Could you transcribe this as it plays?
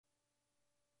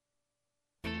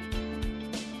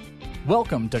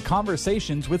Welcome to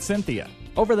Conversations with Cinthia.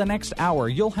 Over the next hour,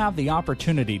 you'll have the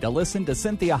opportunity to listen to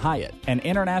Cinthia Hiett, an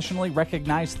internationally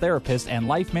recognized therapist and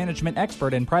life management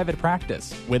expert in private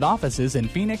practice, with offices in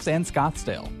Phoenix and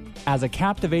Scottsdale. As a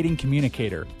captivating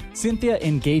communicator, Cinthia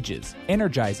engages,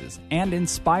 energizes, and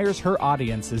inspires her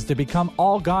audiences to become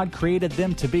all God created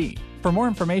them to be. For more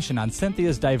information on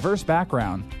Cinthia's diverse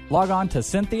background, log on to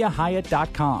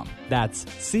CinthiaHiett.com. That's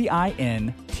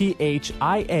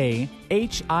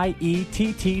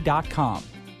CinthiaHiett.com.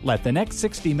 Let the next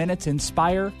 60 minutes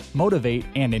inspire, motivate,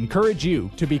 and encourage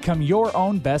you to become your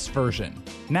own best version.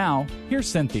 Now,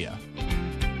 here's Cinthia.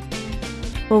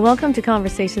 Well, welcome to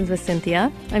Conversations with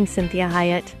Cinthia. I'm Cinthia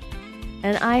Hiett,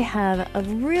 and I have a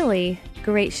really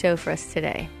great show for us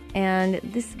today. And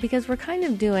this, because we're kind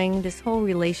of doing this whole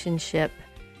relationship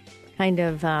kind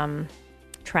of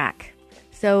track.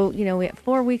 So, we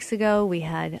 4 weeks ago, we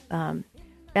had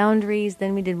boundaries.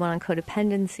 Then we did one on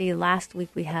codependency. Last week,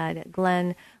 we had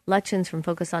Glenn Lutchins from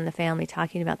Focus on the Family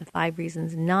talking about the 5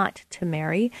 reasons not to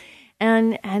marry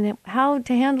and how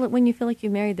to handle it when you feel like you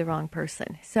married the wrong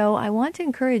person. So I want to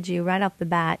encourage you right off the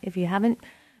bat, if you haven't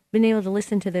been able to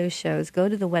listen to those shows, go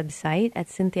to the website at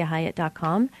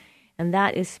CinthiaHiett.com. And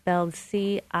that is spelled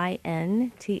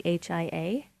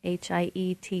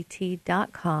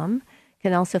CinthiaHiett.com. You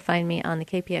can also find me on the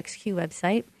KPXQ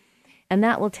website. And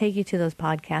that will take you to those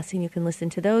podcasts, and you can listen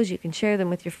to those. You can share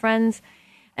them with your friends.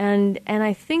 And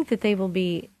I think that they will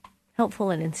be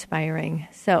helpful and inspiring.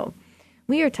 So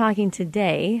we are talking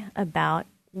today about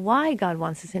why God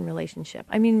wants us in relationship.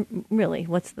 I mean, really,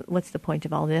 what's the point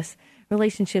of all this?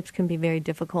 Relationships can be very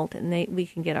difficult, and we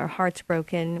can get our hearts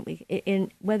broken, in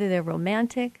whether they're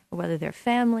romantic, or whether they're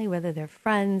family, whether they're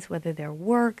friends, whether they're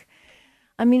work.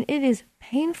 I mean, it is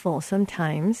painful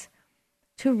sometimes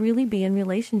to really be in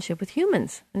relationship with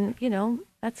humans. And,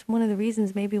 that's one of the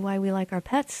reasons maybe why we like our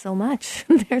pets so much.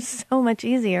 They're so much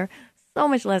easier, so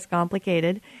much less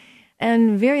complicated,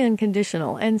 and very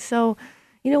unconditional. And so,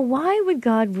 why would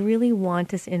God really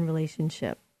want us in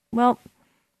relationship? Well,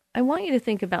 I want you to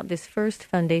think about this first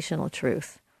foundational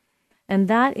truth, and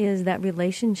that is that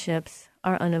relationships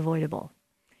are unavoidable.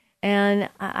 And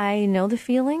I know the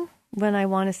feeling when I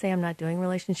want to say I'm not doing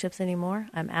relationships anymore.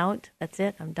 I'm out. That's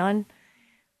it. I'm done.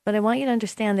 But I want you to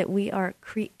understand that we are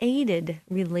created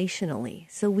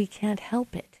relationally, so we can't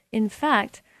help it. In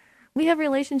fact, we have a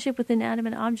relationship with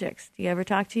inanimate objects. Do you ever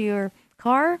talk to your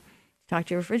car? Talk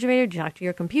to your refrigerator? Do you talk to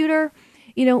your computer?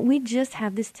 We just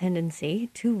have this tendency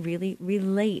to really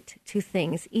relate to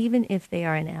things, even if they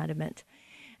are inanimate.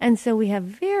 And so we have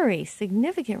very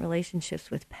significant relationships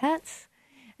with pets.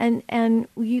 And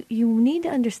you need to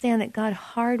understand that God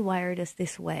hardwired us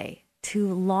this way,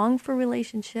 to long for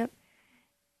relationship,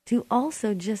 to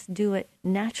also just do it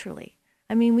naturally.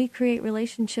 I mean, we create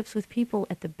relationships with people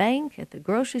at the bank, at the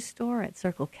grocery store, at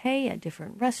Circle K, at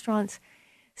different restaurants,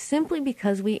 simply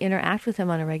because we interact with them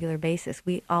on a regular basis.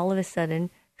 We all of a sudden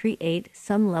create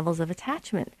some levels of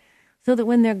attachment so that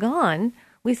when they're gone,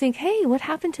 we think, hey, what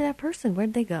happened to that person?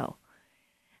 Where'd they go?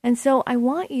 And so I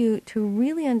want you to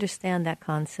really understand that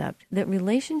concept, that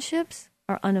relationships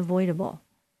are unavoidable.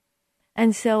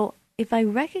 And so if I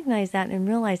recognize that and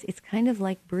realize it's kind of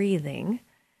like breathing,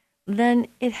 then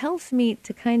it helps me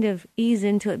to kind of ease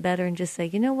into it better and just say,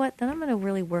 you know what, then I'm going to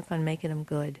really work on making them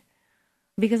good.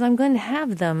 Because I'm going to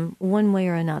have them one way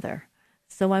or another.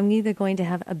 So I'm either going to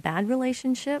have a bad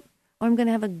relationship or I'm going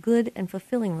to have a good and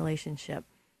fulfilling relationship.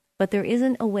 But there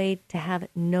isn't a way to have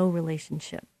no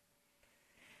relationship.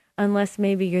 Unless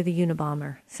maybe you're the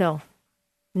Unabomber. So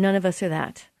none of us are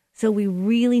that. So we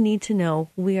really need to know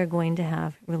we are going to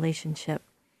have relationship.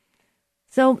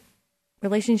 So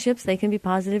relationships, they can be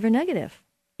positive or negative.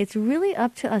 It's really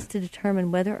up to us to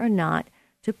determine whether or not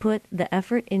to put the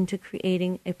effort into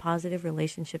creating a positive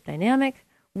relationship dynamic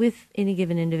with any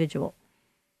given individual.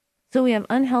 So we have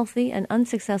unhealthy and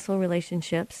unsuccessful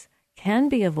relationships can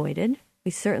be avoided.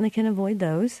 We certainly can avoid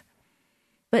those,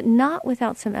 but not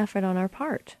without some effort on our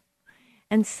part.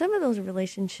 And some of those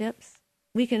relationships,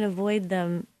 we can avoid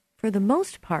them for the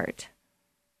most part,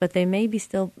 but they may be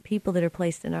still people that are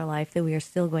placed in our life that we are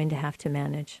still going to have to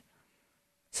manage.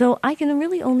 So I can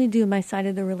really only do my side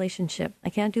of the relationship. I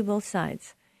can't do both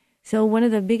sides. So one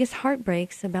of the biggest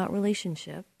heartbreaks about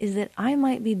relationship is that I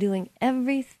might be doing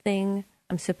everything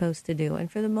I'm supposed to do,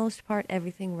 and for the most part,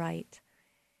 everything right.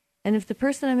 And if the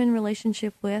person I'm in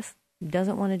relationship with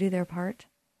doesn't want to do their part,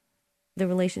 the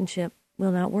relationship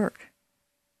will not work.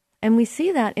 And we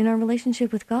see that in our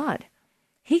relationship with God.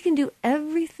 He can do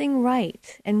everything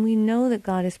right, and we know that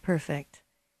God is perfect,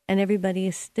 and everybody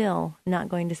is still not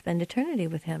going to spend eternity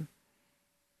with him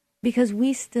because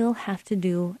we still have to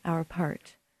do our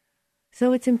part.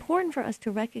 So it's important for us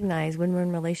to recognize when we're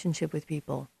in relationship with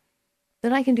people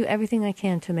that I can do everything I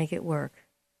can to make it work,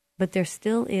 but there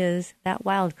still is that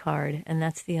wild card, and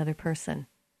that's the other person.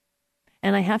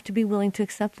 And I have to be willing to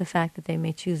accept the fact that they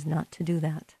may choose not to do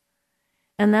that.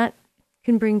 And that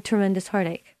can bring tremendous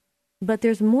heartache. But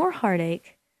there's more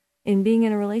heartache in being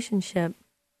in a relationship,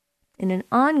 in an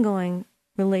ongoing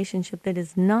relationship that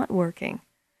is not working,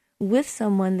 with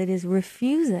someone that is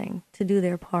refusing to do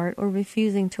their part or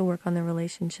refusing to work on the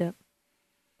relationship.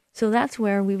 So that's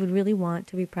where we would really want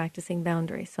to be practicing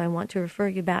boundaries. So I want to refer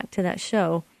you back to that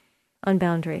show on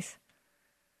boundaries.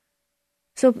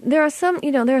 So there are some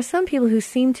people who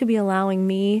seem to be allowing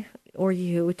me or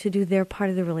you to do their part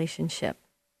of the relationship.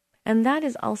 And that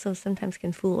is also sometimes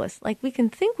can fool us. Like we can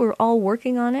think we're all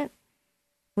working on it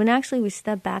when actually we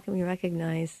step back and we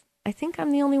recognize, I think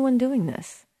I'm the only one doing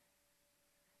this.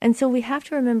 And so we have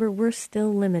to remember we're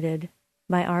still limited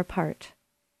by our part.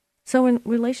 So when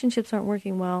relationships aren't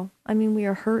working well, we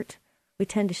are hurt. We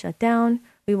tend to shut down.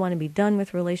 We want to be done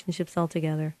with relationships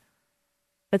altogether.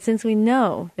 But since we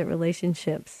know that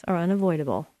relationships are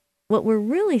unavoidable, what we're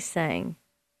really saying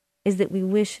is that we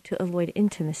wish to avoid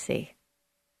intimacy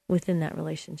within that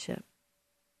relationship.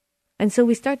 And so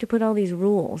we start to put all these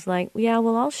rules like, yeah,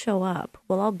 well, I'll show up.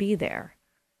 Well, I'll be there.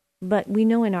 But we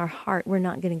know in our heart we're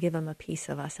not going to give them a piece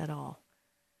of us at all.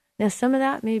 Now, some of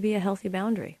that may be a healthy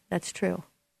boundary. That's true.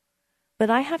 But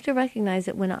I have to recognize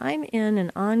that when I'm in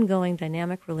an ongoing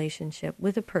dynamic relationship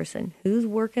with a person who's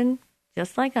working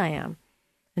just like I am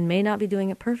and may not be doing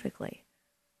it perfectly,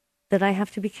 that I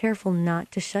have to be careful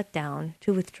not to shut down,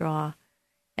 to withdraw,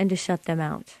 and to shut them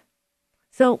out.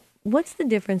 So what's the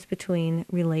difference between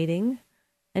relating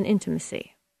and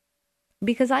intimacy?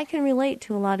 Because I can relate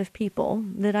to a lot of people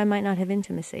that I might not have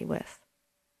intimacy with.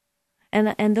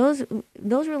 And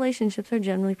those relationships are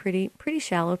generally pretty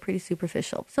shallow, pretty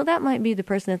superficial. So that might be the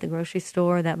person at the grocery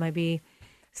store. That might be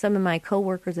some of my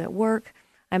coworkers at work.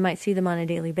 I might see them on a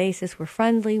daily basis. We're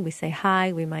friendly. We say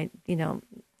hi. We might,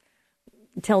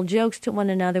 tell jokes to one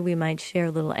another. We might share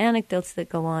little anecdotes that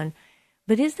go on.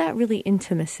 But is that really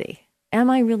intimacy? Am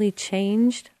I really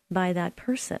changed by that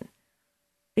person?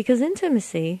 Because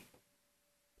intimacy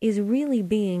is really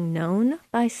being known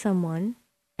by someone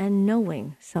and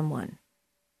knowing someone.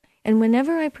 And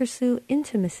whenever I pursue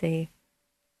intimacy,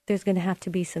 there's going to have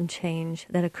to be some change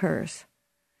that occurs.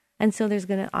 And so there's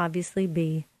going to obviously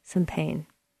be some pain.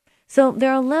 So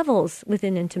there are levels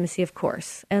within intimacy, of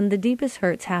course. And the deepest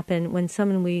hurts happen when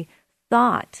someone we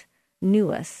thought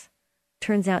knew us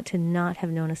turns out to not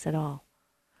have known us at all.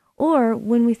 Or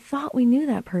when we thought we knew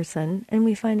that person and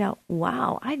we find out,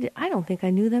 wow, I don't think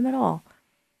I knew them at all.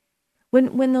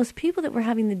 When those people that we're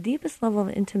having the deepest level of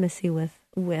intimacy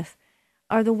with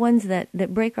are the ones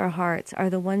that break our hearts, are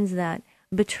the ones that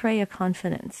betray a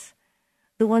confidence,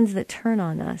 the ones that turn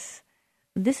on us,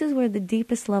 this is where the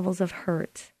deepest levels of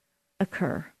hurt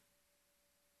occur.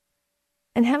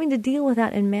 And having to deal with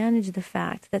that and manage the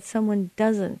fact that someone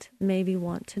doesn't maybe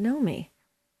want to know me.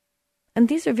 And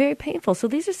these are very painful. So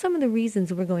these are some of the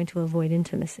reasons we're going to avoid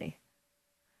intimacy.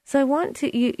 So I want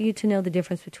you to know the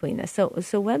difference between this.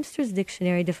 So Webster's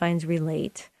dictionary defines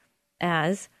relate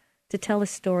as to tell a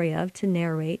story of, to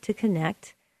narrate, to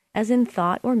connect, as in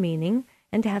thought or meaning,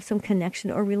 and to have some connection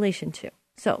or relation to.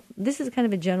 So this is kind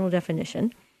of a general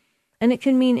definition. And it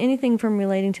can mean anything from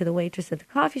relating to the waitress at the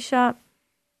coffee shop,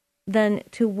 then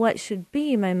to what should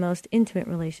be my most intimate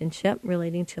relationship,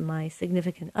 relating to my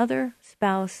significant other,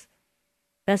 spouse,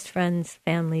 best friends,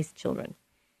 families, children.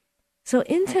 So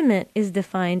intimate is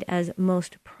defined as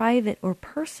most private or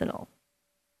personal,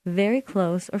 very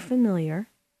close or familiar,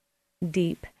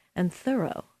 deep and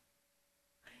thorough.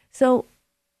 So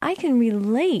I can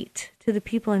relate to the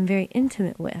people I'm very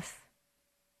intimate with,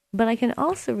 but I can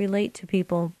also relate to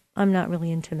people I'm not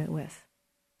really intimate with.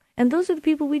 And those are the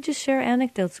people we just share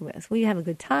anecdotes with. We have a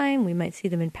good time. We might see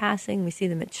them in passing. We see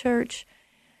them at church.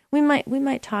 We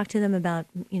might talk to them about,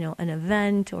 an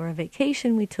event or a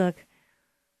vacation we took,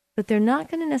 but they're not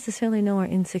going to necessarily know our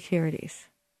insecurities.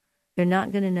 They're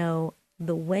not going to know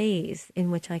the ways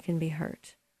in which I can be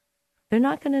hurt. They're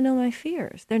not going to know my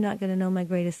fears. They're not going to know my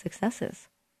greatest successes.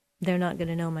 They're not going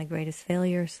to know my greatest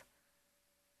failures.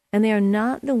 And they are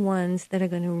not the ones that are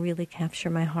going to really capture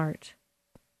my heart.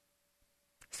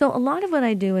 So a lot of what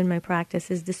I do in my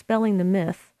practice is dispelling the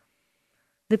myth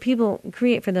that people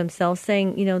create for themselves,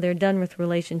 saying, they're done with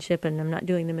relationship and I'm not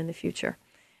doing them in the future.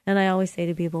 And I always say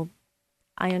to people,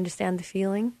 I understand the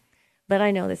feeling, but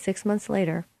I know that 6 months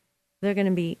later, they're going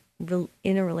to be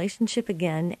in a relationship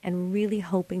again and really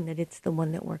hoping that it's the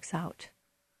one that works out.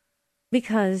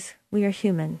 Because we are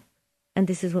human, and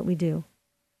this is what we do.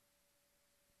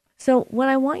 So what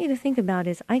I want you to think about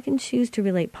is I can choose to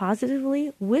relate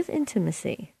positively with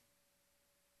intimacy,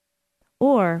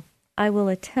 or I will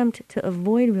attempt to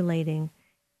avoid relating.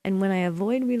 And when I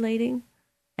avoid relating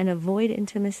and avoid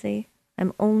intimacy,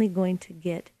 I'm only going to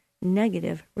get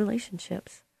negative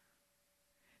relationships.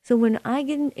 So when I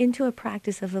get into a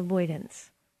practice of avoidance,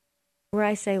 where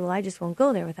I say, well, I just won't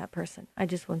go there with that person. I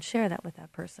just won't share that with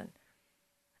that person.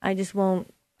 I just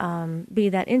won't be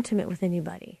that intimate with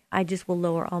anybody. I just will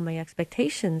lower all my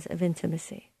expectations of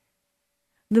intimacy.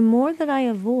 The more that I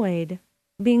avoid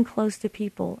being close to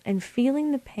people and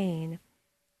feeling the pain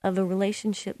of a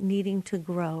relationship needing to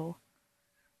grow,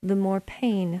 the more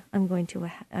pain I'm going to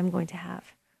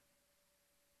have.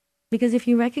 Because if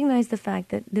you recognize the fact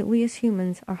that we as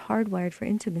humans are hardwired for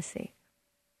intimacy,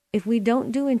 if we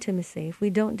don't do intimacy, if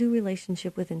we don't do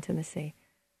relationship with intimacy,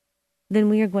 then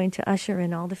we are going to usher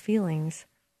in all the feelings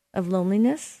of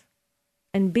loneliness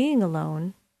and being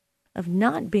alone, of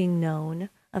not being known,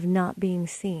 of not being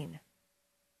seen.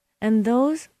 And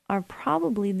those are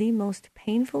probably the most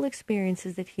painful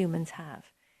experiences that humans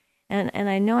have. And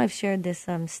I know I've shared this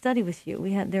study with you.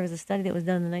 There was a study that was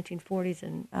done in the 1940s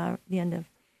and the end of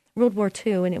World War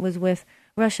II, and it was with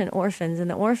Russian orphans. And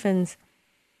the orphans,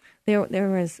 there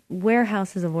was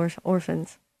warehouses of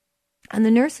orphans. And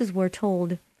the nurses were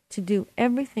told to do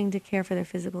everything to care for their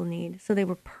physical need. So they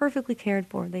were perfectly cared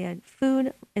for. They had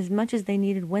food as much as they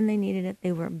needed when they needed it.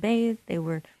 They were bathed.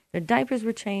 Their diapers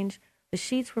were changed. The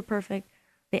sheets were perfect.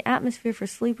 The atmosphere for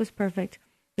sleep was perfect.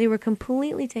 They were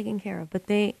completely taken care of. But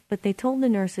they told the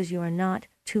nurses, you are not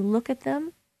to look at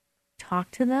them, talk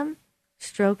to them,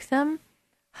 stroke them,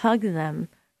 hug them,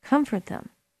 comfort them.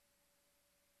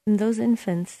 And those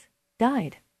infants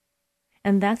died.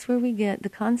 And that's where we get the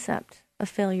concept of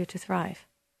failure to thrive.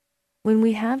 When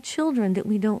we have children that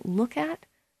we don't look at,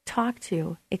 talk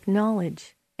to,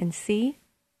 acknowledge, and see,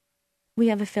 we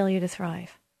have a failure to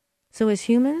thrive. So as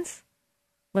humans,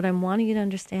 what I'm wanting you to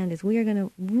understand is we are going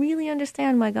to really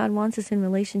understand why God wants us in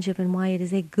relationship and why it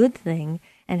is a good thing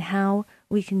and how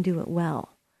we can do it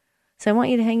well. So I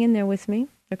want you to hang in there with me.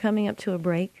 We're coming up to a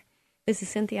break. This is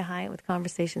Cinthia Hiett with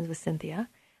Conversations with Cinthia,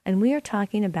 and we are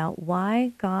talking about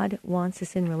why God wants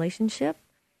us in relationship.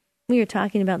 We are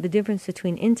talking about the difference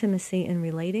between intimacy and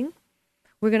relating.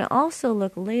 We're going to also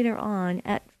look later on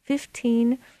at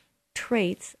 15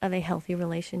 traits of a healthy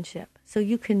relationship so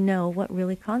you can know what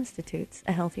really constitutes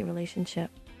a healthy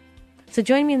relationship. So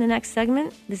join me in the next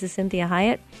segment. This is Cinthia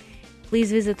Hiett.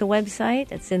 Please visit the website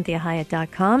at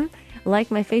CinthiaHiett.com. Like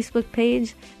my Facebook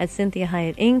page at Cinthia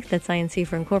Hiett Inc. That's INC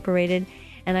for Incorporated.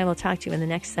 And I will talk to you in the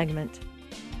next segment.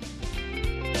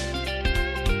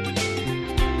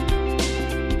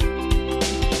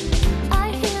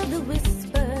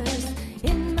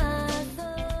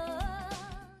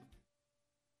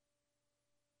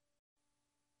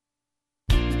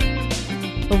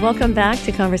 Welcome back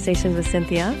to Conversations with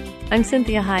Cinthia. I'm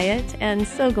Cinthia Hiett, and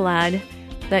so glad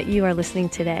that you are listening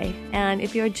today. And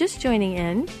if you're just joining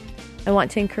in, I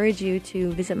want to encourage you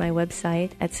to visit my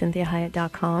website at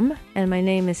CinthiaHiett.com. And my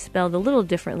name is spelled a little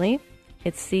differently.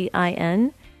 It's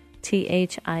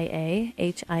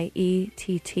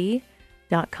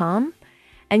CinthiaHiett.com.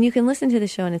 And you can listen to the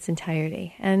show in its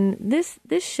entirety. And this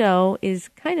show is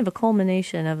kind of a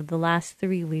culmination of the last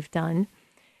 3 we've done.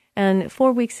 And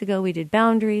 4 weeks ago, we did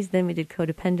boundaries. Then we did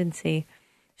codependency,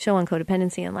 show on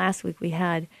codependency. And last week, we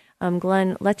had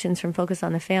Glenn Letchins from Focus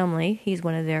on the Family. He's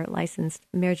one of their licensed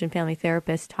marriage and family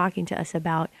therapists talking to us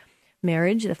about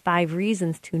marriage, the 5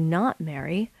 reasons to not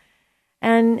marry,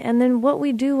 and then what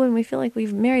we do when we feel like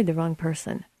we've married the wrong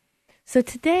person. So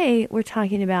today, we're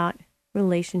talking about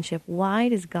relationship. Why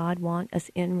does God want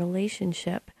us in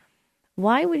relationship?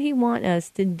 Why would he want us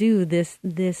to do this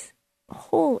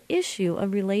whole issue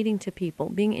of relating to people,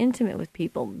 being intimate with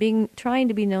people, trying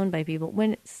to be known by people,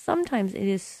 when sometimes it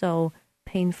is so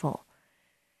painful?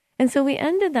 And so we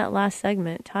ended that last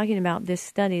segment talking about this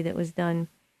study that was done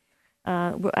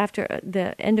after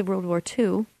the end of World War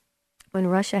II, when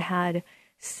Russia had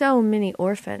so many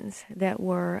orphans that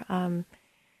were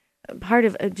part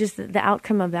of just the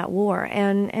outcome of that war.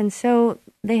 And so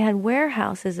they had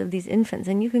warehouses of these infants,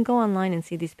 and you can go online and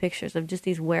see these pictures of just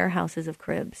these warehouses of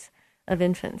cribs of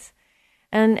infants.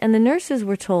 And the nurses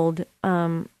were told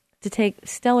to take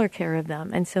stellar care of them.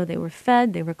 And so they were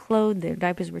fed, they were clothed, their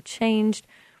diapers were changed.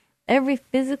 Every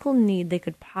physical need they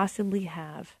could possibly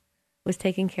have was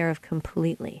taken care of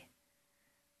completely.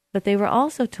 But they were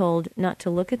also told not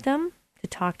to look at them, to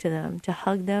talk to them, to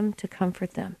hug them, to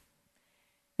comfort them.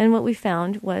 And what we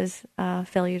found was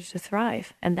failure to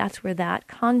thrive. And that's where that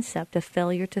concept of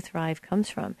failure to thrive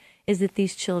comes from, is that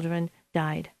these children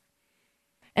died.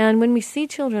 And when we see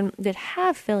children that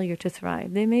have failure to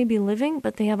thrive, they may be living,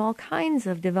 but they have all kinds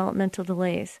of developmental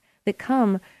delays that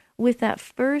come with that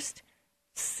first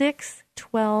 6,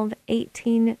 12,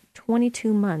 18,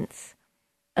 22 months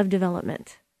of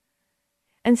development.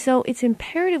 And so it's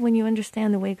imperative when you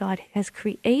understand the way God has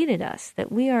created us,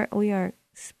 that we are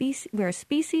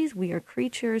species, we are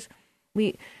creatures,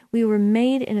 we were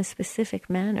made in a specific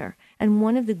manner. And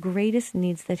one of the greatest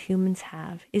needs that humans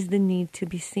have is the need to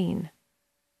be seen.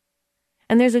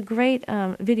 And there's a great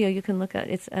video you can look at.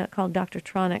 It's called Dr.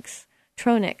 Tronix.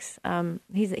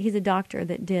 He's a doctor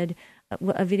that did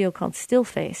a video called Still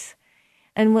Face.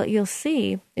 And what you'll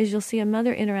see is a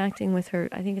mother interacting with her,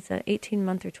 I think it's an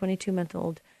 18-month or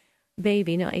 22-month-old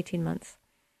baby, no, 18 months.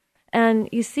 And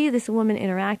you see this woman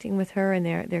interacting with her, and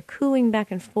they're cooing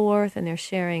back and forth, and they're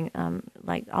sharing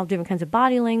like all different kinds of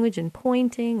body language and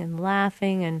pointing and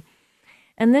laughing.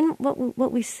 And then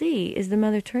what we see is the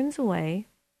mother turns away,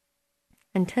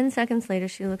 and 10 seconds later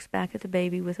she looks back at the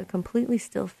baby with a completely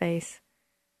still face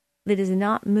that is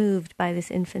not moved by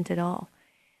this infant at all.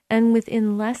 And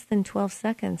within less than 12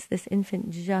 seconds, this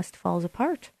infant just falls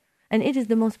apart. And it is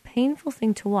the most painful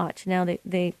thing to watch. Now,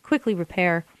 they quickly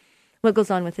repair what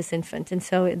goes on with this infant. And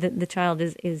so the child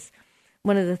is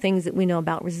one of the things that we know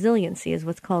about resiliency is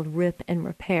what's called rip and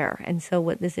repair. And so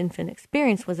what this infant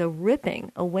experienced was a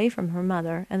ripping away from her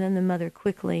mother, and then the mother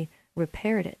quickly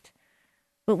repaired it.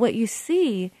 But what you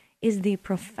see is the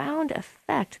profound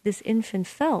effect this infant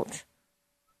felt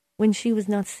when she was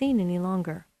not seen any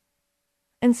longer.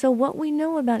 And so what we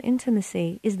know about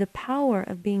intimacy is the power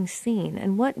of being seen.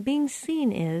 And what being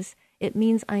seen is, it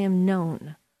means I am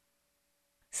known.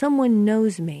 Someone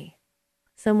knows me.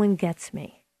 Someone gets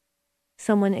me.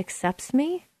 Someone accepts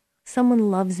me.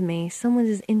 Someone loves me. Someone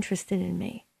is interested in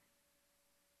me.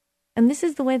 And this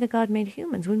is the way that God made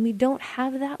humans. When we don't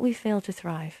have that, we fail to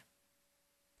thrive.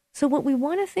 So what we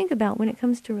want to think about when it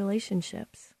comes to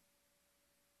relationships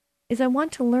is I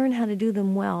want to learn how to do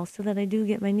them well so that I do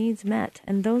get my needs met.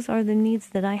 And those are the needs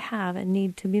that I have and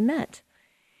need to be met.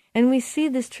 And we see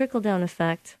this trickle-down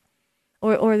effect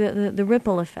or the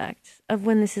ripple effect of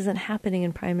when this isn't happening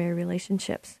in primary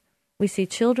relationships. We see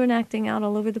children acting out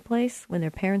all over the place when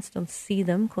their parents don't see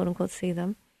them, quote-unquote see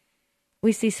them.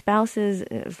 We see spouses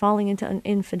falling into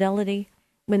infidelity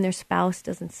when their spouse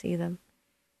doesn't see them.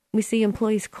 We see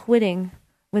employees quitting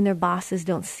when their bosses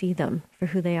don't see them for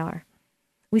who they are.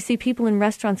 We see people in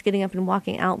restaurants getting up and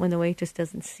walking out when the waitress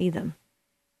doesn't see them.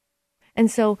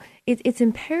 And so it's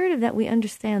imperative that we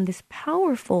understand this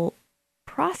powerful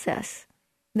process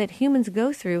that humans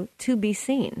go through to be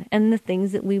seen and the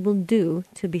things that we will do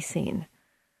to be seen.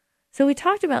 So we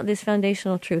talked about this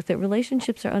foundational truth that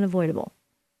relationships are unavoidable.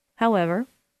 However,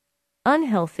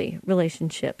 unhealthy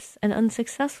relationships and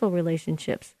unsuccessful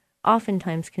relationships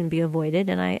oftentimes can be avoided,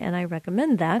 and I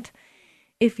recommend that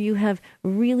if you have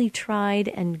really tried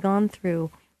and gone through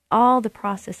all the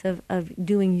process of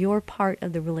doing your part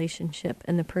of the relationship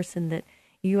and the person that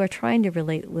you are trying to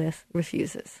relate with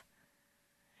refuses.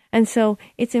 And so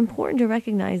it's important to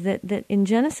recognize that in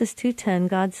Genesis 2:10,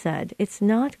 God said, it's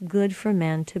not good for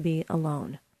man to be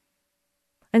alone.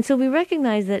 And so we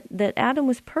recognize that Adam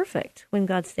was perfect when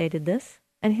God stated this,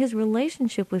 and his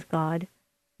relationship with God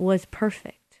was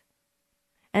perfect.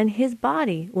 And his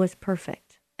body was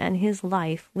perfect. And his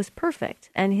life was perfect,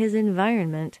 and his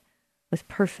environment was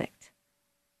perfect.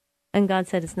 And God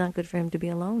said it's not good for him to be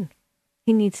alone.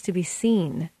 He needs to be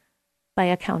seen by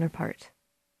a counterpart.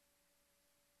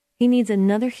 He needs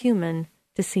another human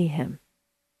to see him.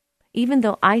 Even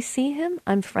though I see him,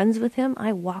 I'm friends with him,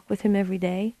 I walk with him every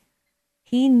day,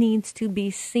 he needs to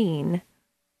be seen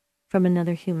from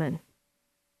another human.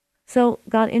 So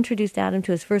God introduced Adam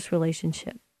to his first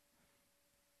relationship.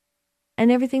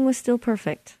 And everything was still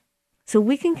perfect. So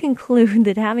we can conclude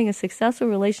that having a successful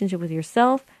relationship with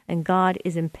yourself and God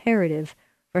is imperative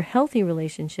for healthy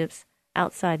relationships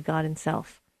outside God and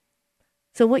self.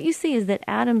 So what you see is that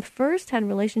Adam first had a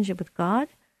relationship with God,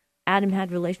 Adam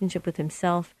had a relationship with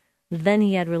himself, then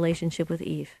he had a relationship with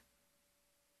Eve.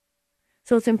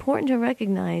 So it's important to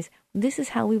recognize this is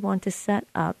how we want to set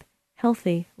up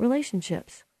healthy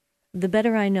relationships. The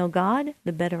better I know God,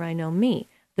 the better I know me.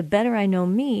 The better I know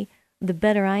me, the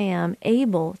better I am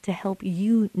able to help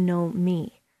you know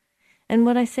me. And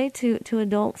what I say to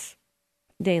adults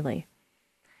daily,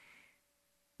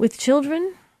 with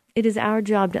children, it is our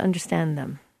job to understand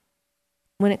them.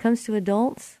 When it comes to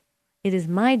adults, it is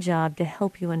my job to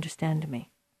help you understand me.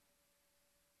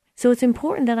 So it's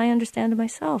important that I understand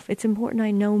myself. It's important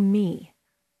I know me.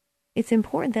 It's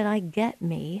important that I get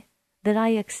me, that I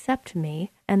accept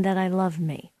me, and that I love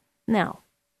me. Now,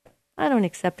 I don't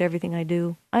accept everything I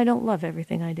do. I don't love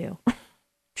everything I do,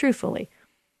 truthfully.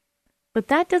 But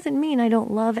that doesn't mean I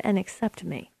don't love and accept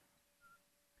me.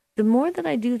 The more that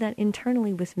I do that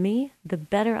internally with me, the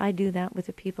better I do that with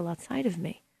the people outside of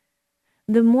me.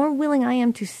 The more willing I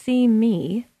am to see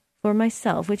me for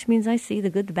myself, which means I see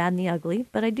the good, the bad, and the ugly,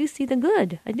 but I do see the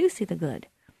good. I do see the good.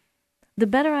 The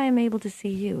better I am able to see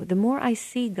you, the more I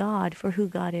see God for who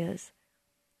God is,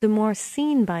 the more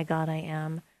seen by God I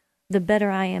am, the better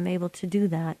I am able to do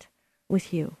that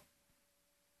with you.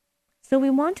 So we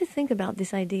want to think about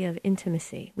this idea of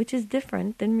intimacy, which is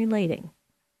different than relating.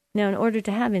 Now, in order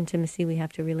to have intimacy, we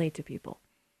have to relate to people.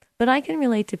 But I can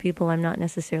relate to people I'm not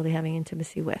necessarily having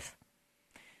intimacy with.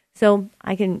 So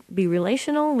I can be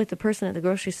relational with the person at the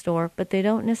grocery store, but they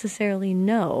don't necessarily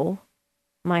know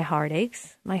my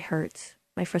heartaches, my hurts,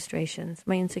 my frustrations,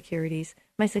 my insecurities,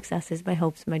 my successes, my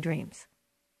hopes, my dreams.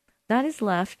 That is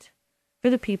left for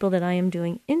the people that I am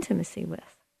doing intimacy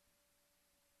with.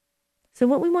 So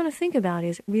what we want to think about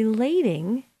is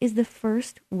relating is the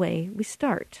first way we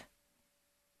start.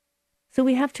 So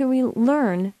we have to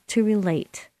learn to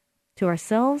relate to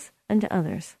ourselves and to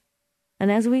others.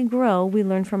 And as we grow, we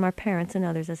learn from our parents and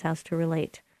others as how to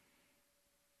relate.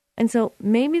 And so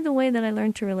maybe the way that I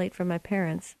learned to relate from my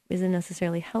parents isn't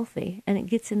necessarily healthy, and it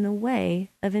gets in the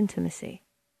way of intimacy.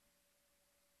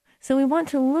 So we want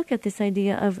to look at this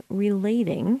idea of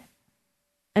relating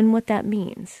and what that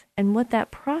means, and what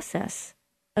that process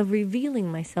of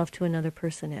revealing myself to another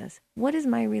person is. What is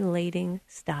my relating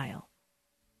style?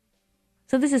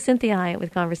 So this is Cinthia Hiett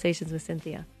with Conversations with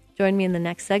Cinthia. Join me in the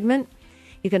next segment.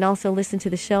 You can also listen to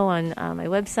the show on my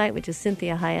website, which is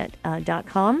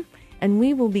CinthiaHiett.com. And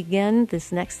we will begin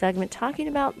this next segment talking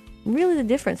about really the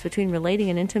difference between relating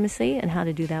and intimacy and how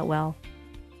to do that well.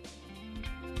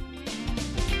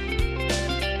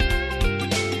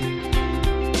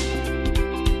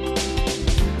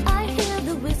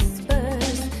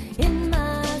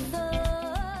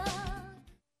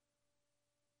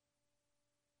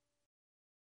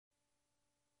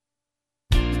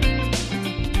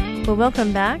 Well,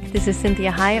 welcome back. This is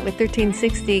Cinthia Hiett with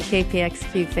 1360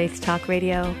 KPXQ Faith Talk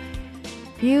Radio.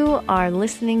 You are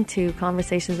listening to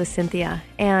Conversations with Cinthia,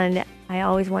 and I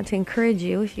always want to encourage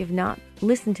you, if you've not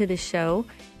listened to this show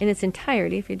in its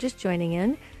entirety, if you're just joining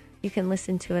in, you can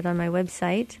listen to it on my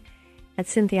website at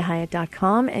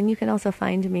CinthiaHiett.com, and you can also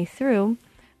find me through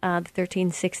the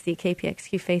 1360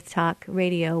 KPXQ Faith Talk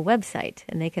Radio website,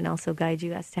 and they can also guide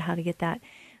you as to how to get that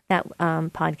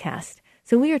podcast.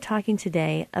 So we are talking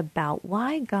today about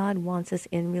why God wants us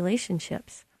in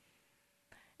relationships.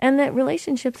 And that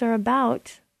relationships are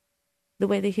about the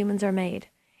way that humans are made.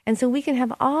 And so we can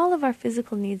have all of our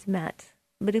physical needs met,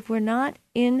 but if we're not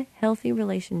in healthy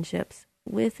relationships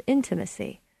with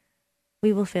intimacy,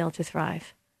 we will fail to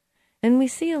thrive. And we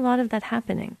see a lot of that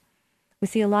happening. We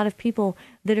see a lot of people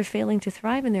that are failing to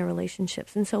thrive in their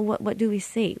relationships. And so what do we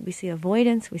see? We see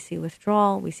avoidance, we see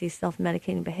withdrawal, we see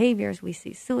self-medicating behaviors, we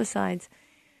see suicides,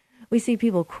 we see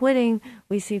people quitting,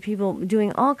 we see people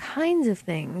doing all kinds of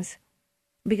things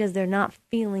because they're not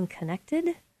feeling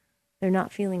connected, they're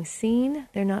not feeling seen,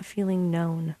 they're not feeling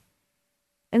known.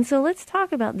 And so let's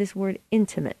talk about this word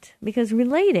intimate, because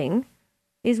relating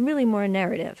is really more a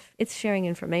narrative. It's sharing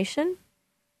information,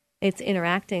 it's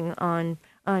interacting on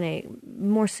a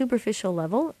more superficial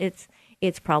level.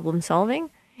 It's problem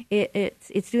solving.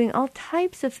 It's doing all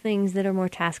types of things that are more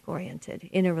task-oriented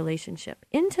in a relationship.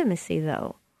 Intimacy,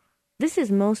 though, this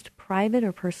is most private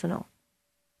or personal.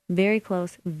 Very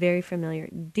close, very familiar,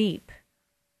 deep.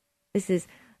 This is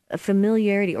a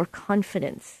familiarity or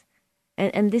confidence.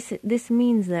 And this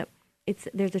means that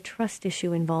there's a trust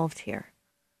issue involved here.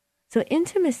 So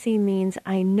intimacy means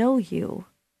I know you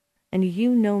and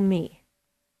you know me.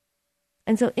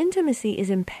 And so intimacy is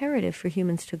imperative for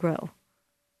humans to grow.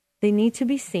 They need to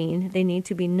be seen, they need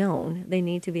to be known, they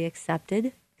need to be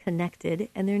accepted, connected,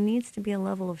 and there needs to be a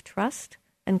level of trust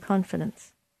and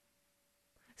confidence.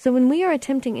 So when we are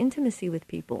attempting intimacy with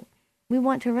people, we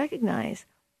want to recognize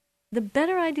the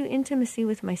better I do intimacy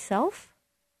with myself,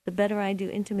 the better I do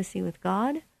intimacy with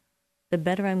God, the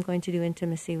better I'm going to do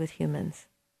intimacy with humans.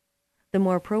 The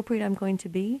more appropriate I'm going to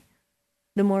be,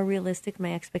 the more realistic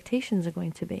my expectations are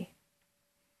going to be.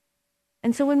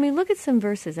 And so when we look at some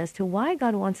verses as to why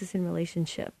God wants us in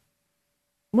relationship,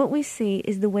 what we see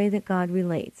is the way that God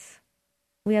relates.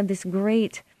 We have this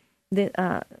great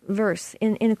verse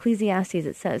in Ecclesiastes.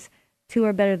 It says, 2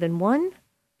 are better than 1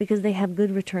 because they have good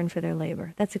return for their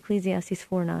labor. That's Ecclesiastes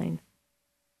 4:9.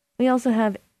 We also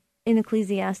have in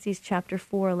Ecclesiastes chapter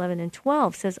 4:11 and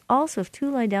 12 says, also if 2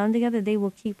 lie down together, they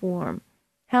will keep warm.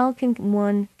 How can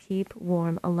one keep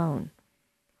warm alone?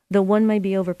 Though one may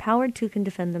be overpowered, two can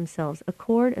defend themselves. A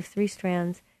cord of 3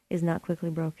 strands is not quickly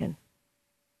broken.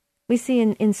 We see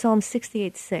in Psalm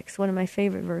 68:6, one of my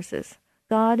favorite verses,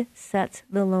 God sets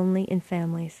the lonely in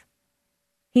families.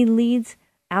 He leads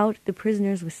out the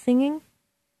prisoners with singing.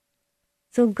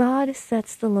 So God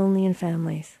sets the lonely in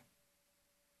families.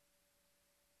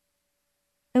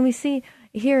 And we see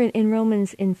here in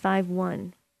Romans in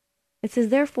 5:1, it says,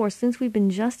 therefore, since we've been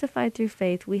justified through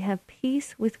faith, we have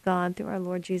peace with God through our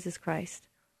Lord Jesus Christ.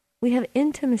 We have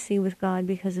intimacy with God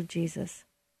because of Jesus.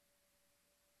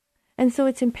 And so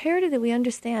it's imperative that we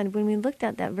understand when we looked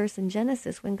at that verse in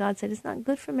Genesis, when God said it's not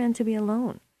good for man to be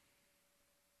alone,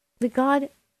 that God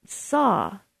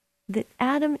saw that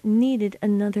Adam needed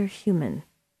another human,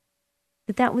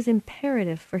 that was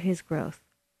imperative for his growth.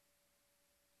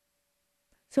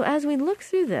 So as we look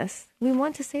through this, we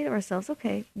want to say to ourselves,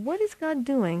 okay, what is God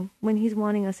doing when he's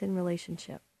wanting us in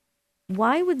relationship?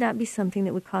 Why would that be something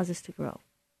that would cause us to grow?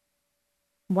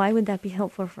 Why would that be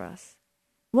helpful for us?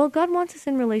 Well, God wants us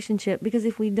in relationship because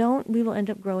if we don't, we will end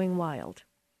up growing wild.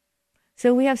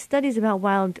 So we have studies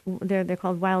about they're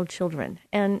called wild children.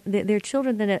 And they're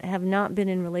children that have not been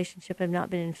in relationship, have not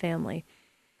been in family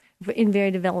in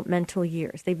very developmental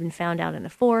years. They've been found out in the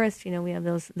forest. You know, we have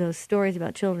those stories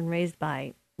about children raised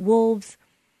by wolves.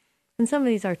 And some of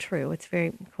these are true. It's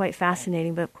quite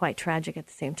fascinating, but quite tragic at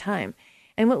the same time.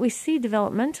 And what we see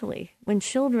developmentally, when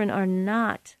children are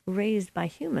not raised by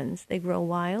humans, they grow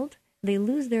wild, they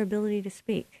lose their ability to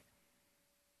speak.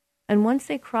 And once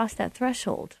they cross that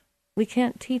threshold, we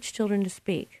can't teach children to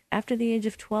speak. After the age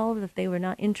of 12, if they were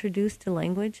not introduced to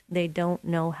language, they don't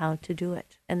know how to do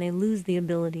it, and they lose the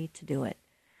ability to do it.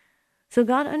 So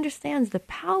God understands the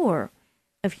power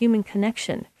of human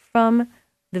connection from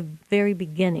the very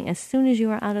beginning. As soon as you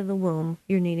are out of the womb,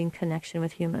 you're needing connection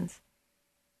with humans.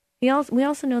 We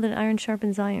also know that iron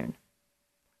sharpens iron.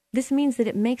 This means that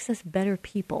it makes us better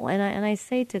people. And I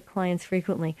say to clients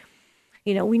frequently,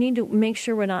 you know, we need to make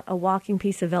sure we're not a walking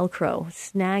piece of Velcro,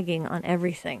 snagging on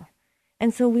everything.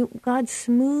 And so God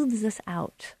smooths us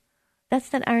out. That's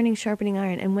that ironing, sharpening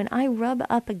iron. And when I rub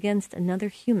up against another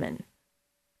human,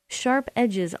 sharp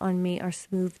edges on me are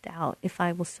smoothed out if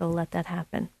I will so let that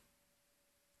happen.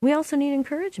 We also need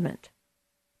encouragement.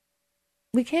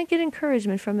 We can't get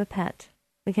encouragement from a pet.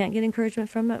 We can't get encouragement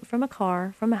from a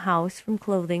car, from a house, from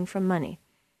clothing, from money.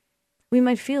 We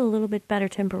might feel a little bit better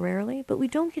temporarily, but we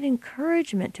don't get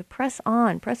encouragement to press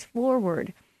on, press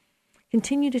forward,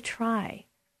 continue to try.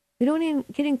 We don't even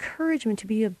get encouragement to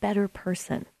be a better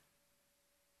person.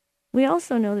 We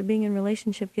also know that being in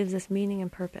relationship gives us meaning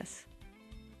and purpose.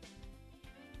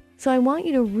 So I want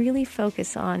you to really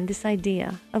focus on this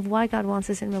idea of why God wants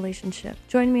us in relationship.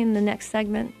 Join me in the next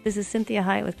segment. This is Cinthia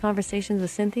Hiett with Conversations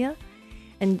with Cinthia.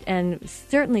 And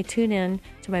certainly tune in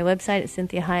to my website at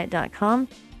CinthiaHiett.com.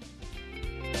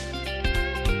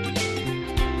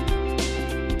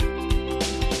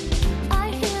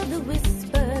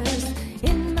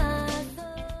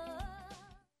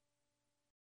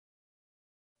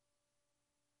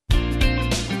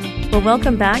 Well,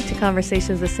 welcome back to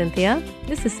Conversations with Cinthia.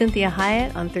 This is Cinthia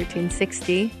Hiett on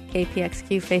 1360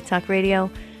 KPXQ Faith Talk Radio.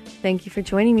 Thank you for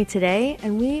joining me today,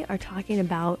 and we are talking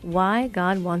about why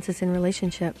God wants us in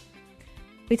relationship.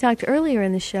 We talked earlier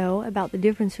in the show about the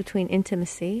difference between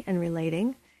intimacy and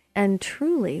relating, and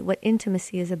truly what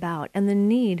intimacy is about, and the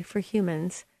need for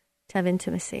humans to have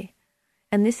intimacy.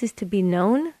 And this is to be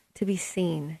known, to be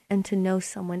seen, and to know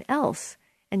someone else,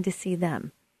 and to see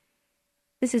them.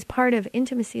 This is part of,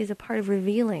 intimacy is a part of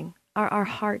revealing our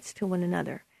hearts to one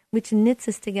another, which knits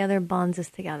us together, bonds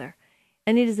us together.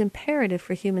 And it is imperative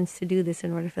for humans to do this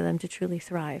in order for them to truly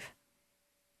thrive.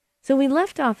 So we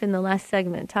left off in the last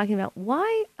segment talking about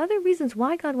other reasons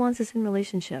why God wants us in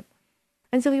relationship.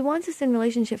 And so he wants us in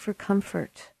relationship for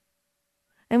comfort.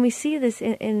 And we see this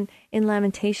in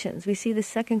Lamentations. We see the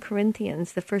 2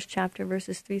 Corinthians, the first chapter,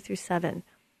 verses 3-7.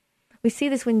 We see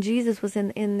this when Jesus was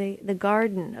in the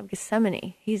Garden of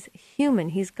Gethsemane. He's human.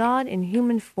 He's God in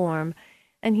human form.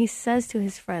 And he says to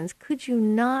his friends, could you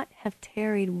not have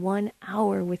tarried 1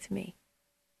 hour with me?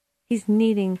 He's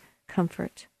needing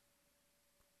comfort.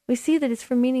 We see that it's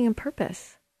for meaning and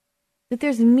purpose. That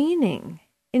there's meaning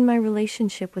in my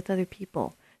relationship with other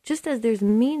people. Just as there's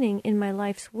meaning in my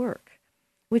life's work,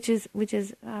 which is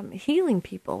healing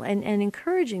people and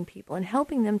encouraging people and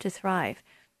helping them to thrive.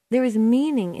 There is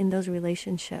meaning in those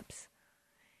relationships.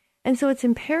 And so it's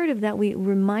imperative that we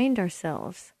remind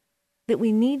ourselves that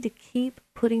we need to keep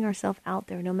putting ourselves out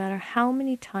there no matter how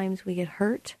many times we get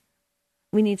hurt.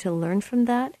 We need to learn from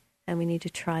that, and we need to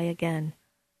try again.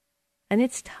 And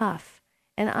it's tough.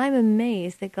 And I'm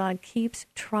amazed that God keeps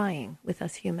trying with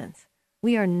us humans.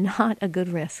 We are not a good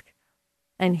risk.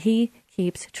 And he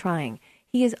keeps trying.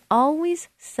 He is always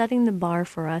setting the bar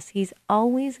for us. He's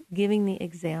always giving the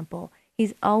example.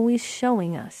 He's always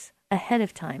showing us ahead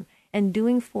of time and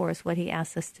doing for us what he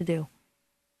asks us to do.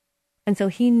 And so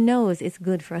he knows it's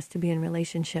good for us to be in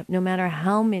relationship, no matter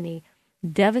how many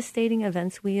devastating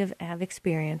events we have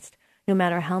experienced, no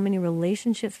matter how many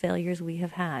relationship failures we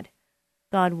have had.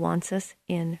 God wants us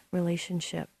in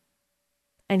relationship.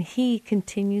 And he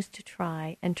continues to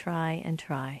try and try and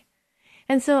try.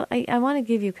 And so I want to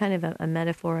give you kind of a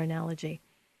metaphor analogy.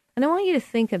 And I want you to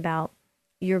think about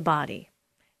your body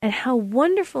and how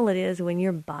wonderful it is when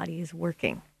your body is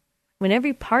working. When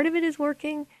every part of it is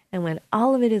working and when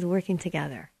all of it is working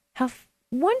together. How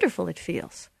wonderful it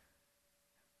feels.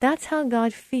 That's how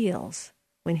God feels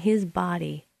when his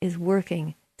body is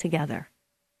working together.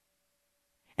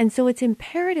 And so it's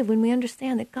imperative when we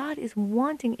understand that God is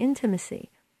wanting intimacy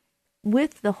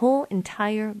with the whole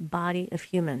entire body of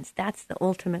humans. That's the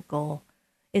ultimate goal,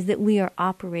 is that we are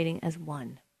operating as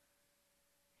one.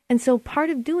 And so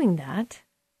part of doing that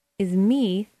is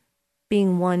me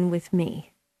being one with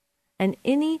me. And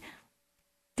any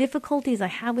difficulties I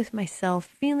have with myself,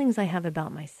 feelings I have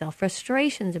about myself,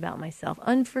 frustrations about myself,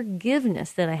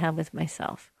 unforgiveness that I have with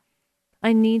myself,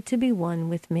 I need to be one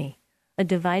with me. A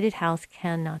divided house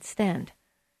cannot stand.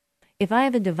 If I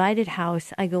have a divided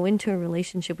house, I go into a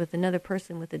relationship with another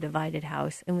person with a divided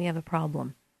house, and we have a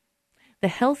problem. The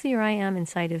healthier I am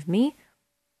inside of me,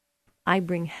 I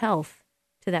bring health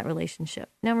to that relationship.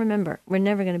 Now remember, we're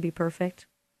never going to be perfect.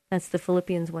 That's the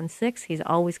Philippians 1:6. He's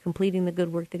always completing the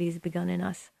good work that he's begun in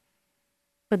us.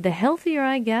 But the healthier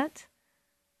I get,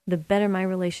 the better my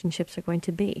relationships are going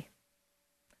to be.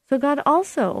 So God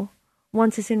also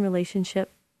wants us in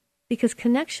relationship because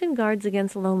connection guards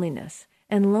against loneliness.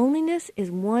 And loneliness is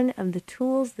one of the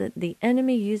tools that the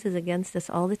enemy uses against us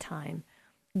all the time,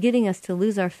 getting us to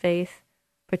lose our faith,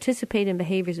 participate in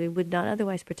behaviors we would not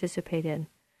otherwise participate in,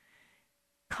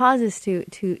 cause us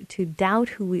to doubt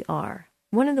who we are.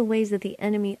 One of the ways that the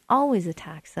enemy always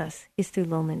attacks us is through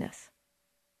loneliness.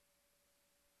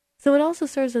 So it also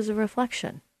serves as a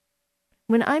reflection.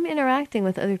 When I'm interacting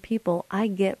with other people, I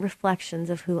get reflections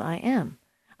of who I am.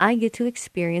 I get to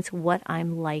experience what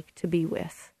I'm like to be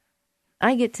with.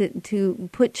 I get to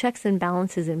put checks and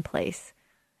balances in place.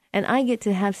 And I get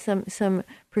to have some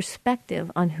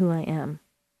perspective on who I am.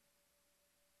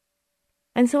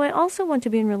 And so I also want to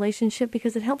be in relationship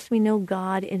because it helps me know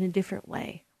God in a different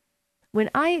way. When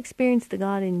I experience the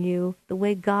God in you, the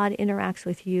way God interacts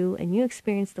with you, and you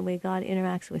experience the way God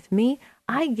interacts with me,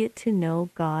 I get to know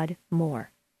God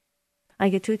more. I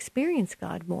get to experience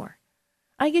God more.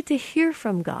 I get to hear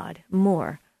from God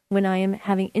more when I am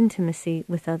having intimacy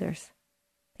with others.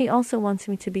 He also wants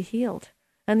me to be healed.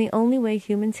 And the only way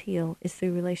humans heal is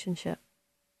through relationship.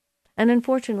 And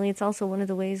unfortunately, it's also one of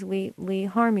the ways we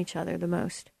harm each other the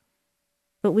most.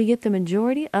 But we get the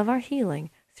majority of our healing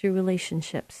through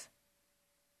relationships.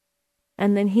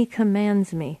 And then he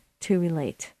commands me to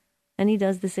relate. And he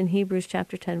does this in Hebrews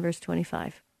chapter 10, verse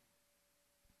 25.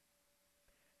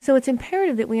 So it's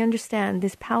imperative that we understand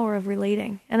this power of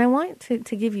relating. And I want to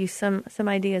give you some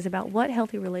ideas about what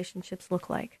healthy relationships look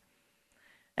like.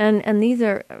 And these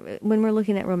are when we're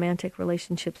looking at romantic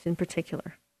relationships in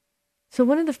particular. So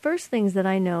one of the first things that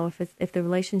I know if the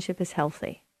relationship is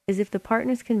healthy is if the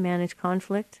partners can manage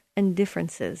conflict and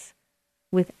differences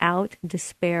without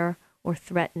despair or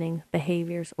threatening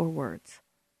behaviors or words.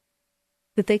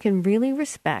 That they can really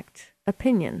respect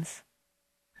opinions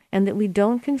and that we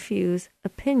don't confuse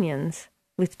opinions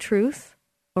with truth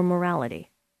or morality.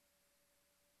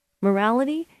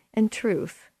 Morality and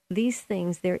truth, these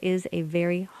things, there is a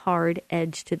very hard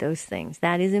edge to those things.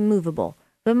 That is immovable.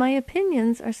 But my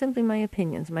opinions are simply my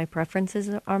opinions. My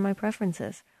preferences are my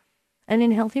preferences. And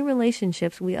in healthy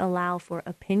relationships, we allow for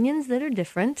opinions that are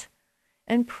different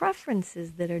and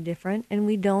preferences that are different, and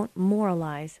we don't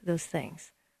moralize those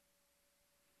things.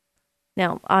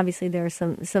 Now, obviously, there are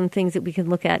some things that we can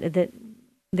look at that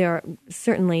there are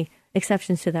certainly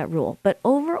exceptions to that rule. But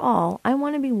overall, I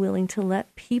want to be willing to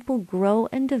let people grow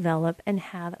and develop and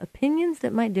have opinions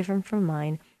that might differ from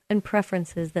mine and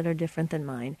preferences that are different than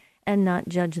mine and not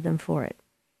judge them for it.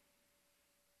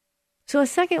 So a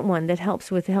second one that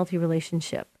helps with a healthy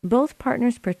relationship, both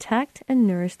partners protect and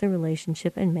nourish the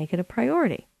relationship and make it a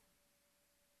priority.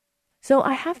 So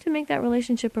I have to make that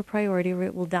relationship a priority or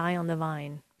it will die on the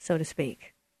vine, so to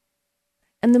speak.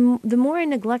 And the more I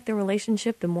neglect the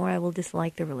relationship, the more I will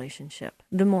dislike the relationship.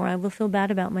 The more I will feel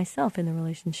bad about myself in the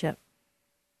relationship.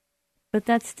 But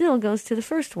that still goes to the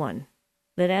first one.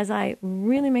 that as I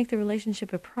really make the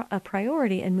relationship a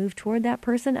priority and move toward that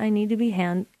person, I need to be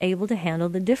able to handle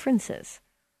the differences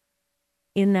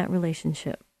in that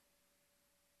relationship.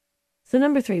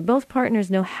 So 3, both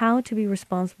partners know how to be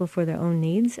responsible for their own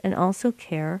needs and also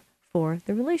care for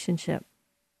the relationship.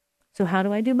 So how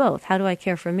do I do both? How do I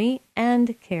care for me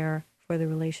and care for the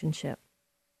relationship?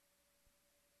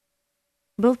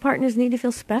 Both partners need to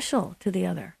feel special to the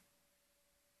other.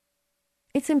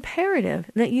 It's imperative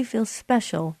that you feel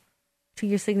special to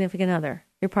your significant other,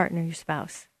 your partner, your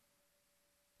spouse.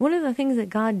 One of the things that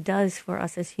God does for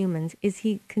us as humans is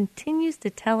He continues to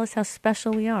tell us how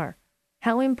special we are,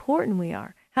 how important we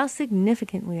are, how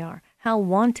significant we are, how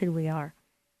wanted we are,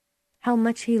 how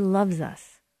much He loves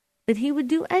us, that He would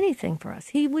do anything for us.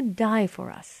 He would die for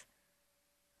us.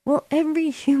 Well,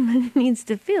 every human needs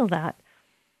to feel that.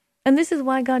 And this is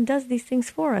why God does these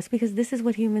things for us, because this is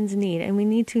what humans need. And we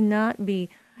need to not be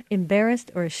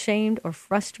embarrassed or ashamed or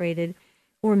frustrated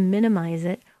or minimize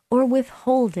it or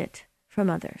withhold it from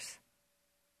others.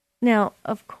 Now,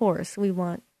 of course, we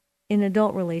want, in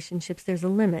adult relationships, there's a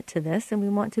limit to this, and we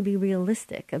want to be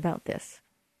realistic about this.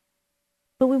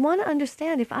 But we want to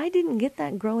understand, if I didn't get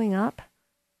that growing up,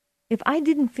 if I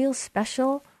didn't feel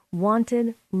special,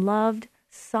 wanted, loved,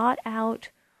 sought out,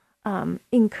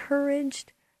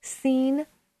 encouraged, seen,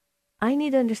 I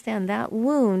need to understand that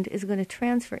wound is going to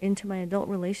transfer into my adult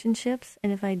relationships.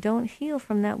 And if I don't heal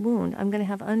from that wound, I'm going to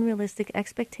have unrealistic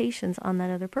expectations on that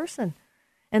other person.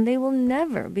 And they will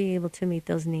never be able to meet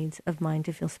those needs of mine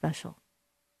to feel special,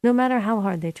 no matter how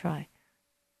hard they try.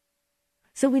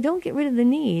 So we don't get rid of the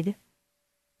need.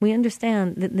 We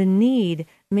understand that the need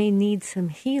may need some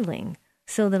healing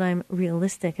so that I'm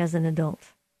realistic as an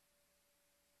adult.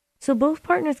 So both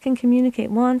partners can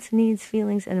communicate wants, needs,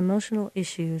 feelings, and emotional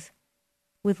issues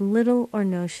with little or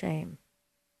no shame.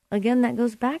 Again, that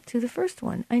goes back to the first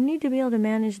one. I need to be able to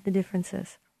manage the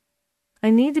differences.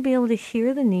 I need to be able to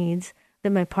hear the needs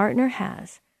that my partner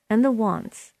has, and the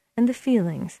wants, and the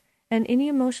feelings, and any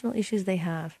emotional issues they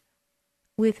have,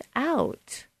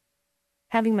 without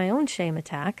having my own shame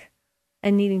attack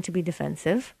and needing to be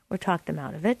defensive or talk them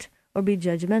out of it or be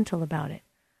judgmental about it.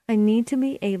 I need to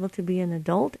be able to be an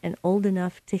adult and old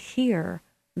enough to hear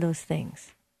those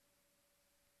things.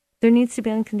 There needs to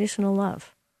be unconditional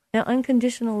love. Now,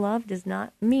 unconditional love does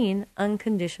not mean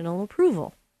unconditional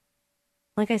approval.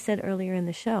 Like I said earlier in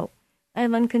the show, I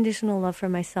have unconditional love for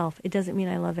myself. It doesn't mean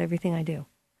I love everything I do.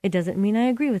 It doesn't mean I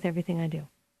agree with everything I do.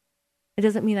 It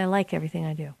doesn't mean I like everything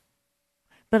I do.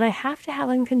 But I have to have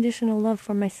unconditional love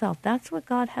for myself. That's what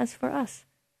God has for us.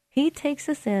 He takes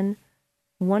us in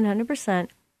 100%,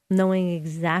 knowing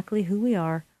exactly who we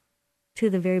are to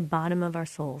the very bottom of our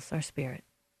souls, our spirit.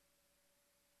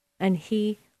 And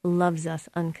He loves us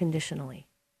unconditionally.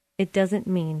 It doesn't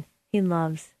mean He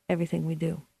loves everything we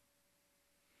do.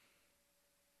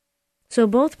 So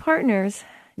both partners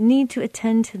need to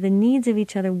attend to the needs of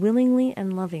each other willingly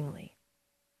and lovingly,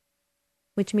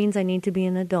 which means I need to be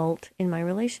an adult in my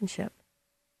relationship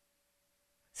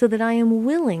so that I am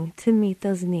willing to meet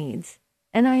those needs,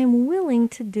 and I am willing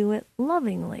to do it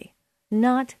lovingly,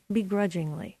 not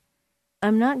begrudgingly.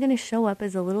 I'm not going to show up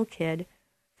as a little kid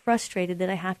frustrated that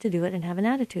I have to do it and have an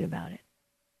attitude about it.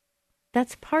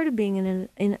 That's part of being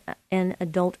in an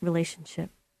adult relationship.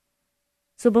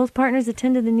 So both partners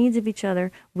attend to the needs of each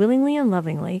other willingly and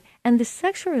lovingly, and the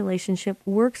sexual relationship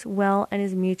works well and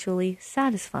is mutually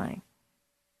satisfying.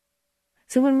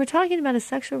 So when we're talking about a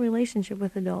sexual relationship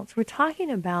with adults, we're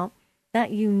talking about that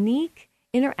unique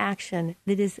interaction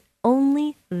that is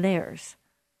only theirs,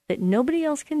 that nobody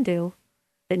else can do,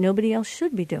 that nobody else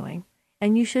should be doing,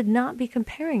 and you should not be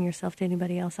comparing yourself to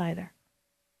anybody else either.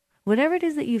 Whatever it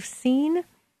is that you've seen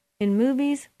in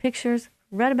movies, pictures,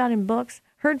 read about in books,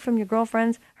 heard from your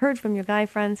girlfriends, heard from your guy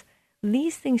friends,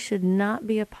 these things should not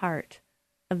be a part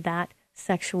of that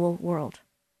sexual world.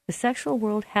 The sexual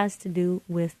world has to do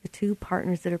with the two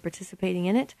partners that are participating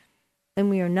in it, and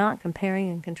we are not comparing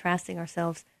and contrasting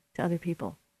ourselves to other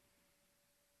people.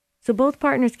 So both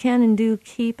partners can and do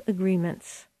keep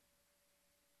agreements.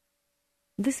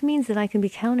 This means that I can be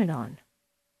counted on.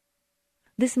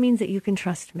 This means that you can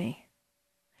trust me.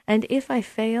 And if I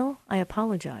fail, I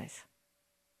apologize.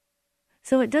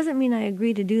 So it doesn't mean I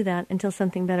agree to do that until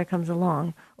something better comes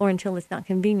along or until it's not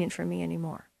convenient for me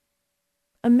anymore.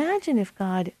 Imagine if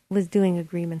God was doing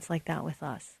agreements like that with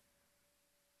us.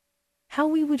 How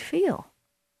we would feel.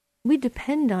 We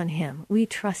depend on Him. We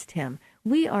trust Him.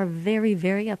 We are very,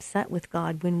 very upset with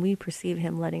God when we perceive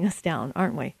Him letting us down,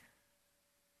 aren't we?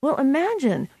 Well,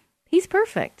 imagine. He's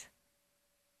perfect.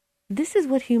 This is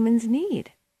what humans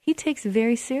need. He takes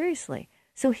very seriously.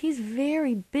 So He's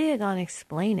very big on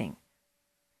explaining.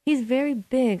 He's very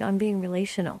big on being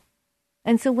relational.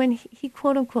 And so when he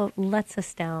quote unquote lets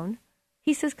us down,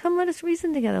 he says, come, let us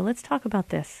reason together. Let's talk about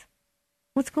this.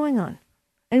 What's going on?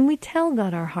 And we tell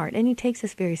God our heart, and he takes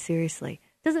us very seriously.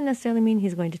 Doesn't necessarily mean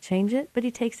he's going to change it, but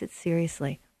he takes it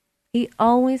seriously. He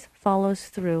always follows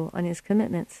through on his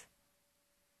commitments.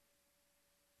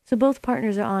 So both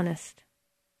partners are honest.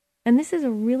 And this is a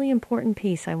really important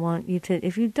piece I want you to,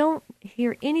 if you don't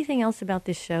hear anything else about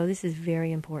this show, this is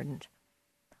very important.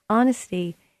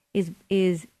 Honesty is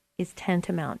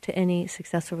tantamount to any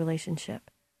successful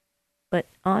relationship. But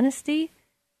honesty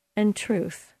and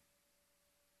truth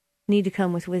need to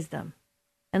come with wisdom.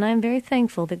 And I'm very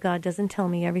thankful that God doesn't tell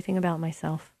me everything about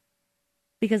myself,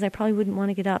 because I probably wouldn't want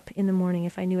to get up in the morning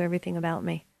if I knew everything about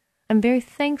me. I'm very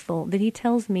thankful that he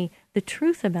tells me the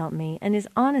truth about me and is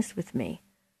honest with me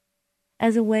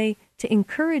as a way to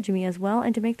encourage me as well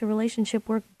and to make the relationship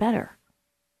work better.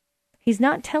 He's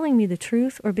not telling me the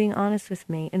truth or being honest with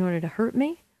me in order to hurt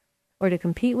me or to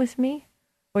compete with me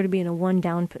or to be in a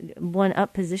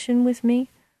one-up position with me.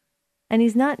 And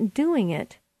he's not doing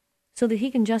it so that he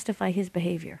can justify his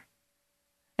behavior.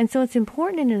 And so it's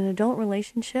important in an adult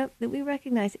relationship that we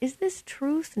recognize, is this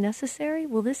truth necessary?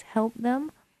 Will this help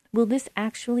them? Will this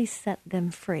actually set them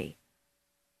free?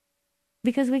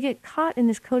 Because we get caught in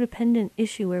this codependent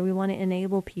issue where we want to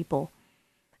enable people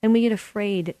and we get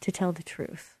afraid to tell the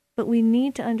truth. But we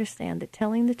need to understand that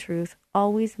telling the truth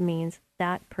always means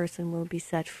that person will be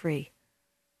set free.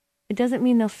 It doesn't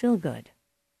mean they'll feel good,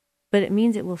 but it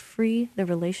means it will free the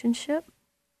relationship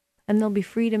and there'll be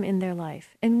freedom in their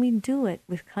life. And we do it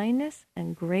with kindness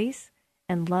and grace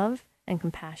and love and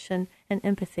compassion and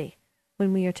empathy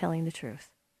when we are telling the truth.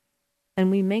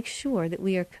 And we make sure that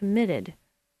we are committed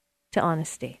to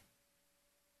honesty.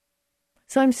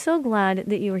 So I'm so glad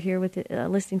that you were here with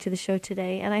listening to the show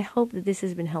today, and I hope that this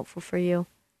has been helpful for you.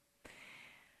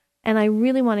 And I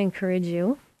really want to encourage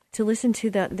you to listen to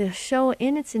the show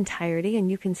in its entirety, and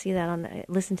you can see that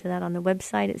listen to that on the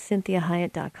website at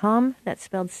CinthiaHiett.com. That's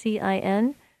spelled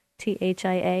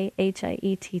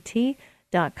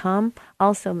CinthiaHiett.com.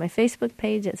 Also, my Facebook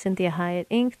page at Cinthia Hiett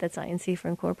Inc. That's INC for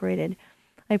Incorporated.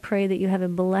 I pray that you have a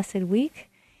blessed week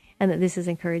and that this is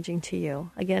encouraging to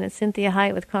you. Again, it's Cinthia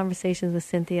Hiett with Conversations with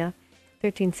Cinthia,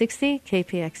 1360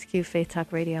 KPXQ Faith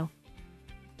Talk Radio.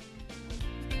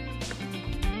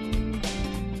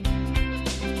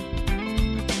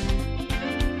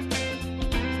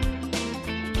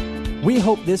 We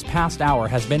hope this past hour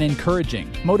has been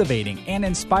encouraging, motivating, and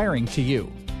inspiring to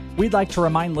you. We'd like to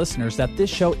remind listeners that this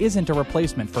show isn't a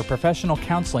replacement for professional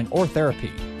counseling or therapy.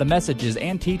 The messages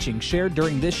and teachings shared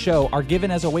during this show are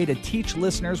given as a way to teach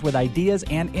listeners with ideas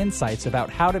and insights about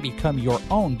how to become your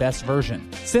own best version.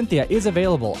 Cinthia is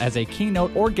available as a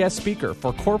keynote or guest speaker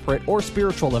for corporate or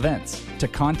spiritual events. To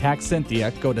contact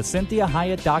Cinthia, go to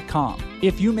CinthiaHiett.com.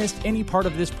 If you missed any part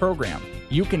of this program,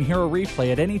 you can hear a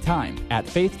replay at any time at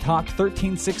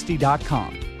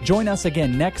faithtalk1360.com. Join us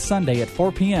again next Sunday at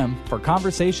 4 p.m. for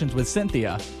Conversations with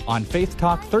Cinthia on Faith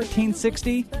Talk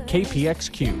 1360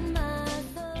 KPXQ.